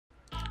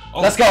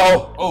Let's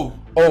go. Oh.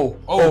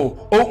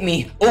 Oat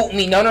me.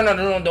 No,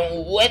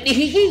 don't. What?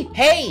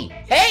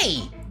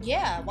 Hey.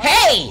 Yeah.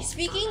 Hey.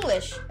 Speak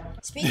English.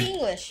 Speak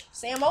English.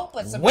 Say I'm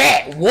open.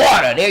 Wet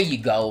water. There you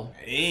go.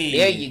 Hey.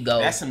 There you go.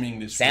 That's some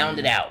English. Sound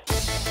it out.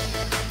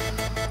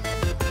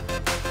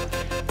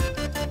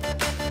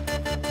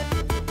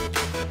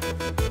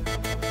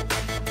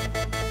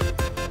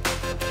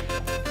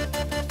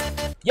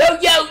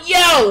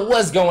 Yo,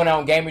 what's going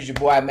on, gamers? Your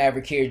boy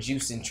Maverick here,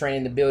 Juice and Trent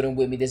in the building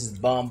with me. This is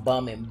Bum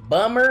and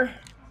Bummer,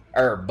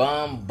 or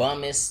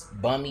Bummis,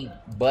 Bummy,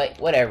 Butt,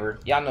 whatever.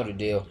 Y'all know the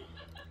deal.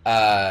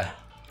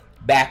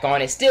 Back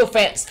on it. Still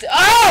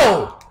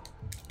oh!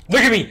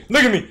 Look at me!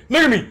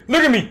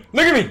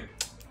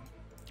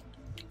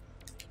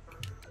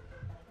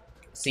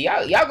 See,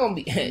 y'all gonna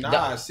be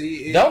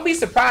don't be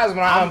surprised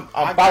when I'm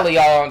follow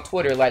y'all on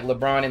Twitter like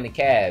LeBron and the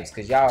Cavs,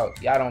 cause y'all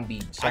don't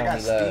be showing me love.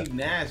 I got Steve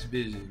Nash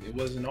vision. It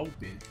wasn't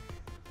open.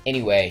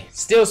 Anyway,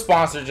 still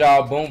sponsored,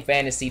 y'all.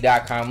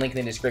 BoomFantasy.com. Link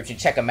in the description.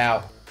 Check them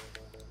out.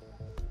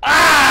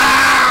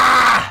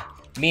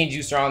 Me and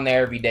Juice are on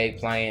there every day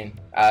playing.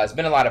 It's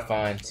been a lot of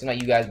fun. Seems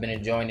like you guys been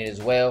enjoying it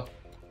as well.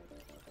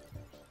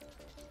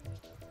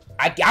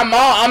 I'm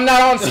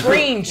not on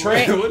screen,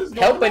 Trent.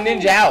 Help a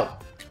ninja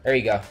out. There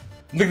you go.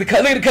 Look at the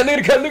cut. Look at the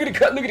cut.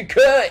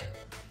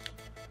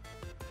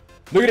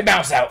 Look at the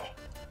bounce out.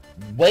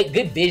 Wait,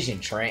 good vision,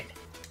 Trent.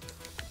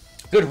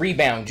 Good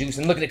rebound, Juice,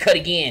 and look at the cut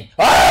again.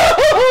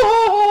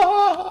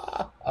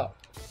 Oh!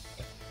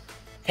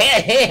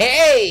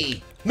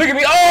 Hey! Look at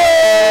me!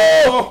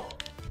 Oh!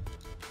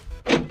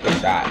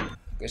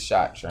 Good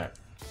shot, Trent.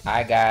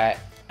 I got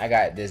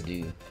this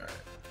dude.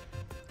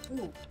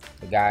 Ooh.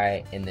 The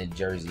guy in the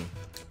jersey.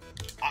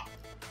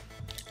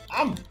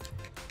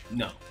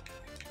 No.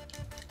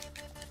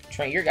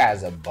 Trent, your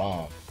guy's a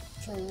bum.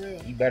 For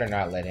real. You better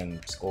not let him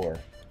score.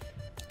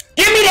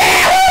 Give me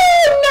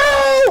that! Oh,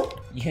 no!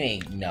 You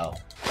ain't no.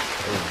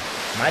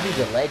 Ooh. My dude's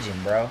a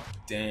legend, bro.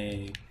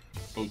 Dang.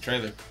 Oh,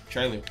 trailer.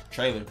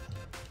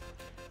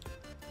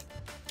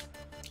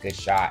 Good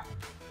shot.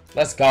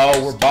 Let's go.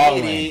 We're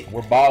balling.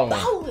 We're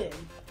balling.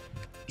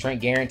 Trent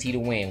guaranteed to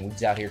win. We're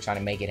just out here trying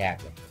to make it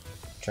happen.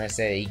 Trent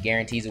said he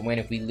guarantees a win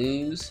if we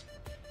lose.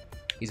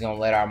 He's gonna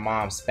let our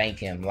mom spank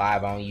him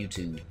live on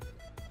YouTube.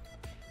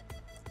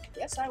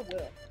 Yes, I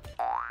will.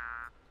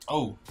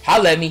 Oh.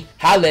 Holla at me.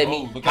 I'm going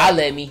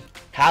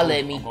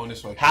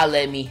this way. Holla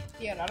at me.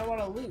 Yeah, and I don't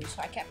want to lose,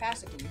 so I can't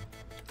pass it to you.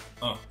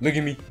 Look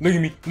at me.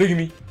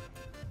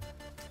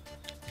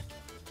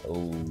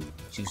 Oh,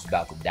 Juice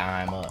about to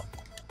dime up.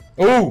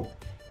 Oh.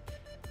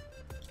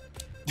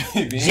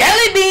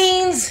 Jelly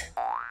beans.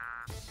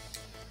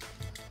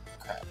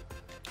 Crap.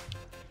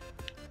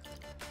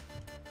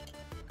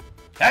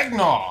 Heck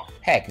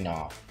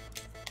no.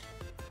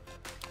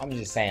 I'm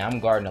just saying, I'm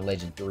guarding a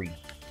Legend 3.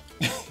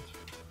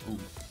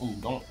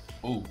 Don't.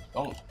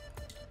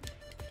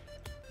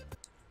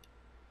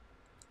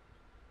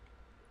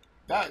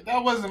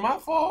 That wasn't my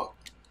fault.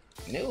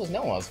 It was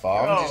no one's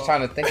fault. I'm just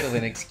trying to think of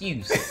an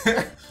excuse.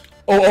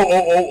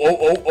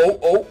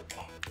 Oh.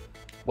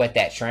 Wet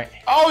that, Trent.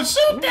 Oh,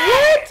 shoot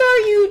that. What are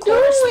you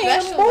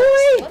doing,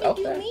 boy? What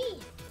do you mean?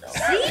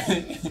 See?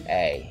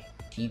 Hey,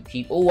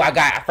 keep. Oh,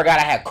 I forgot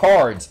I had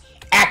cards.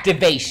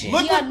 Activation.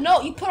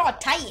 You put on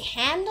tight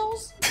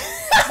handles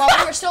while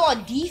we were still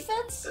on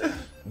defense?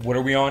 What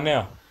are we on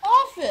now?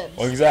 Offense.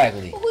 Oh,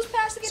 exactly. Well, who's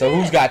passing it So in?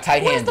 Who's got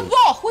tight handles?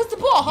 Where's the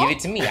ball, huh? Give it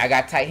to me. I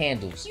got tight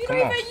handles. You Come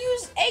don't on. even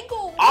use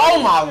ankle.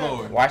 Oh, my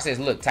Lord. Watch this.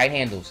 Look, tight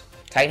handles.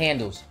 Tight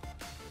handles.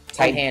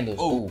 Oh.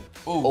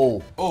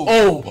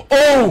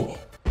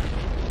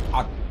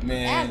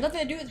 Man. That has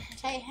nothing to do with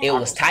tight handles. It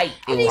was tight.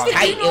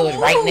 It was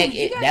right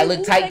next. That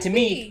looked tight to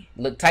me.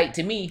 Looked tight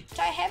to me.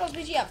 Tight handles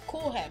means you have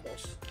cool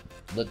handles.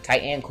 Look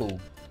tight and cool.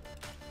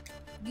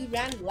 You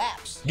ran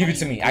laps. Give it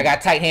to me. I got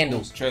tight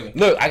handles. Trailer.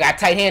 Look, I got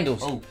tight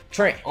handles.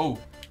 Trent.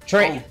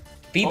 Trent.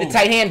 Feed the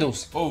tight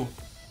handles. Look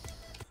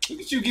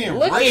at you getting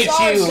Look rich.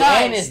 at you.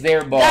 And it's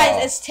their ball.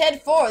 Guys, it's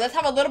 10-4. Let's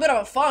have a little bit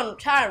of a fun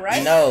time,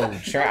 right? No,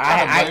 Trent.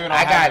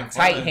 I got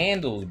tight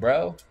handles,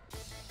 bro.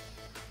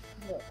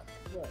 Look,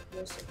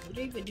 listen. You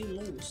didn't even do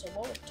lose, so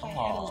what would tight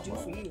handles do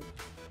for you?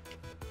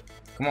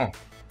 Come on.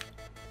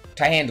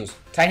 Tight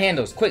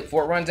handles. Quick,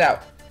 before it runs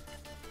out.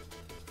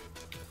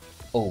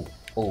 Oh.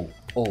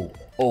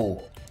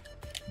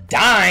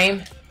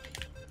 Dime.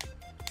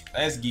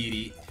 Let's get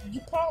it.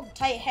 You put on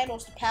tight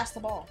handles to pass the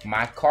ball.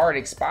 My card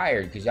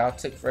expired because y'all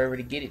took forever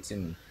to get it to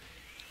me.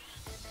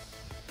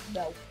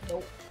 No.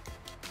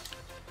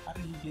 How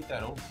did you get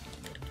that over?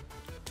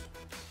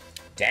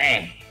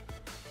 Dang.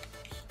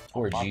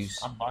 Poor Juice.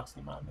 I boxed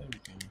him out and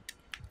everything.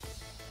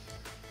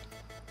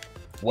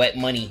 Wet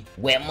money.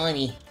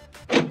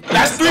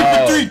 That's 3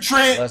 for 3,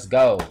 Trent. Let's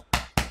go.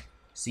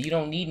 See, you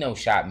don't need no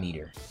shot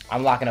meter.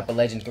 I'm locking up a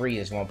Legend 3.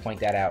 Just want to point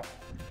that out.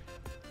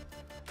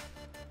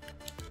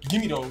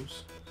 Give me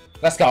those.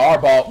 Let's go. Our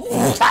ball.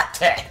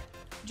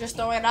 Just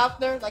throwing it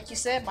out there, like you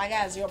said, my guy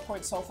has 0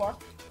 points so far.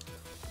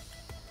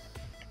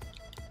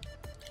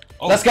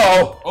 Let's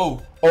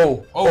go.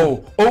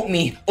 Oat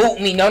me.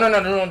 No,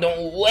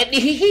 don't. What?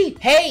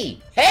 Hey.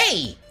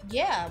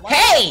 Yeah.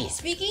 Hey.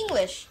 Speak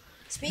English.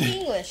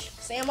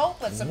 Say I'm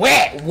open.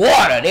 Wet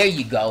water. There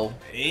you go.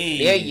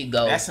 Hey. There you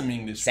go. That's some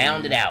English.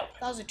 Sound it out.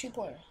 That was a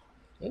 2-pointer.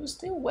 It was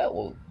still wet.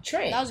 Well,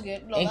 Trent. That was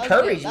good. No,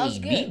 encourage that was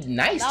me. good. Be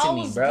nice to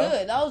me, bro.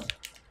 That was good.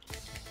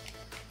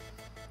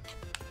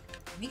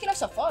 We can have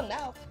some fun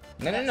now.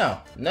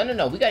 No.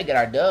 We gotta get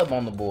our dub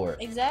on the board.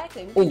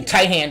 Exactly. Ooh,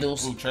 tight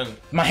handles. Ooh, Trent.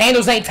 My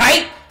handles ain't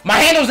tight.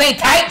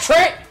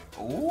 Trent.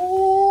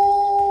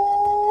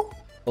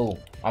 Ooh,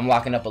 I'm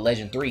locking up a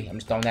legend 3. I'm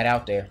just throwing that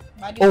out there.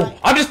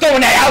 I'm just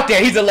throwing that out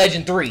there. He's a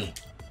legend 3.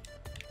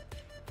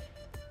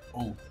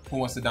 Ooh, who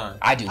wants to dime?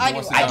 I do.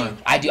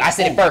 I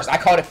said it first. I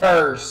called it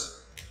first.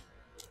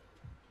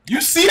 You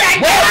see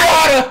that?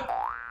 Wet water.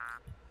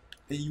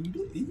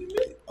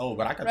 Oh,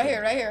 but I got right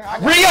here.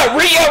 Re-up.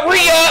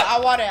 I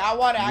want it.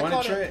 I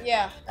called it.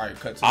 Yeah. All right,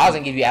 cut to I was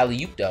gonna give you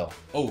alley-oop though.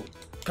 Oh,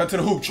 cut to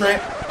the hoop,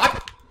 Trent.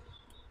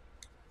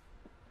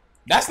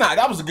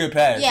 That was a good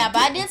pass. Yeah,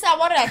 but I didn't say I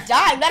wanted a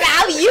dime, not an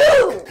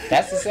alley-oop.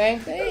 That's the same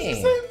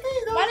thing.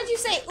 Why did you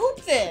say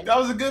oop then? That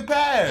was a good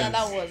pass. Yeah,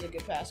 that was a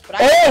good pass. But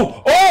I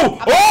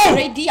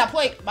played AD. I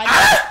played. My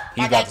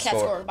guy can't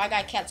score. My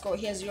guy can't score.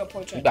 He has 0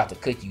 points. He about to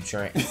cook you,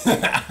 Trent.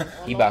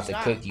 He about to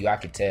cook you. I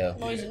could tell.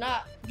 No, he's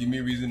not. Give me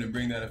a reason to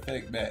bring that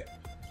effect back.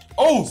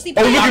 Oh, look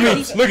at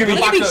me.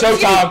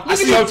 Showtime.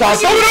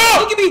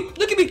 Showtime.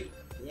 Look at me.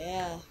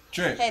 Yeah.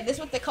 Trent. Hey, this is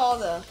what they call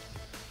the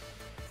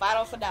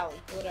final finale,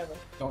 or whatever.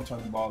 Don't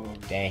turn the ball over.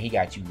 Damn, he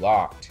got you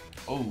locked.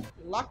 Oh.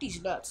 Lock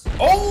these nuts.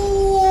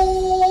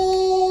 Oh.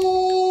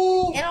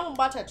 And I'm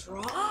about to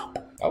drop.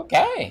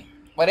 Okay.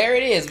 Well, there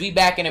it is. We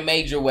back in a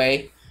major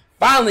way.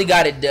 Finally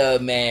got a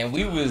dub, man.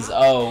 We was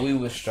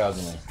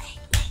struggling.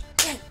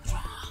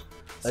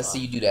 Let's see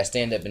you do that.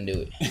 Stand up and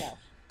do it. No.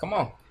 Come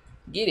on.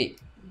 Get it.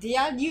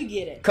 Dion, you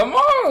get it. Come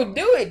on.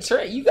 Do it,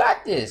 Trent. You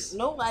got this.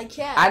 No, I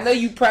can't. I know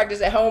you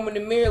practice at home in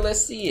the mirror.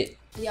 Let's see it.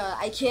 Yeah,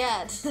 I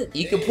can't.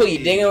 You can put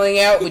your ding-a-ling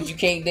out, but you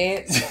can't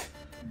dance.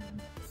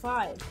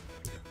 Fine.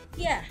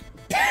 Yeah.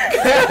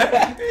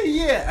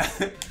 Yeah.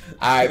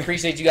 I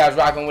appreciate you guys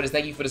rocking with us.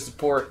 Thank you for the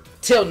support.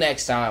 Till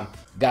next time,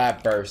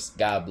 God first.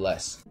 God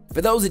bless.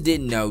 For those that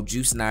didn't know,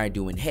 Juice and I are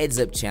doing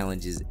heads-up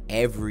challenges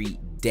every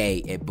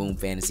day at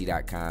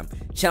boomfantasy.com.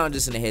 Challenge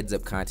us in a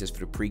heads-up contest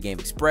for the pregame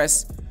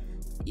express.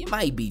 You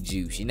might beat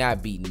Juice. You're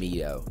not beating me,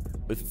 though.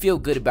 But if you feel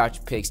good about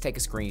your picks, take a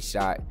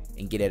screenshot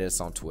and get at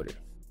us on Twitter.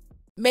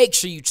 Make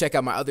sure you check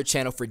out my other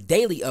channel for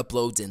daily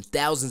uploads and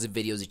thousands of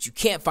videos that you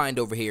can't find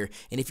over here.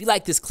 And if you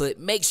like this clip,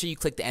 make sure you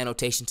click the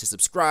annotation to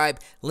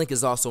subscribe. Link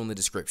is also in the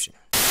description.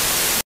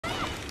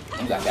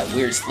 You got that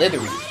weird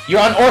slithery.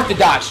 You're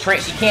unorthodox,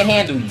 Trent. She can't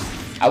handle you.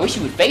 I wish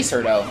you would face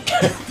her, though.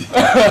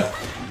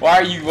 Why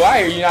are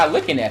you not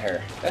looking at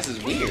her? This is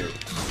weird.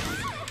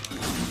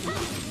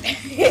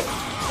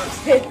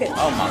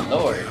 Oh, my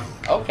Lord.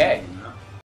 Okay.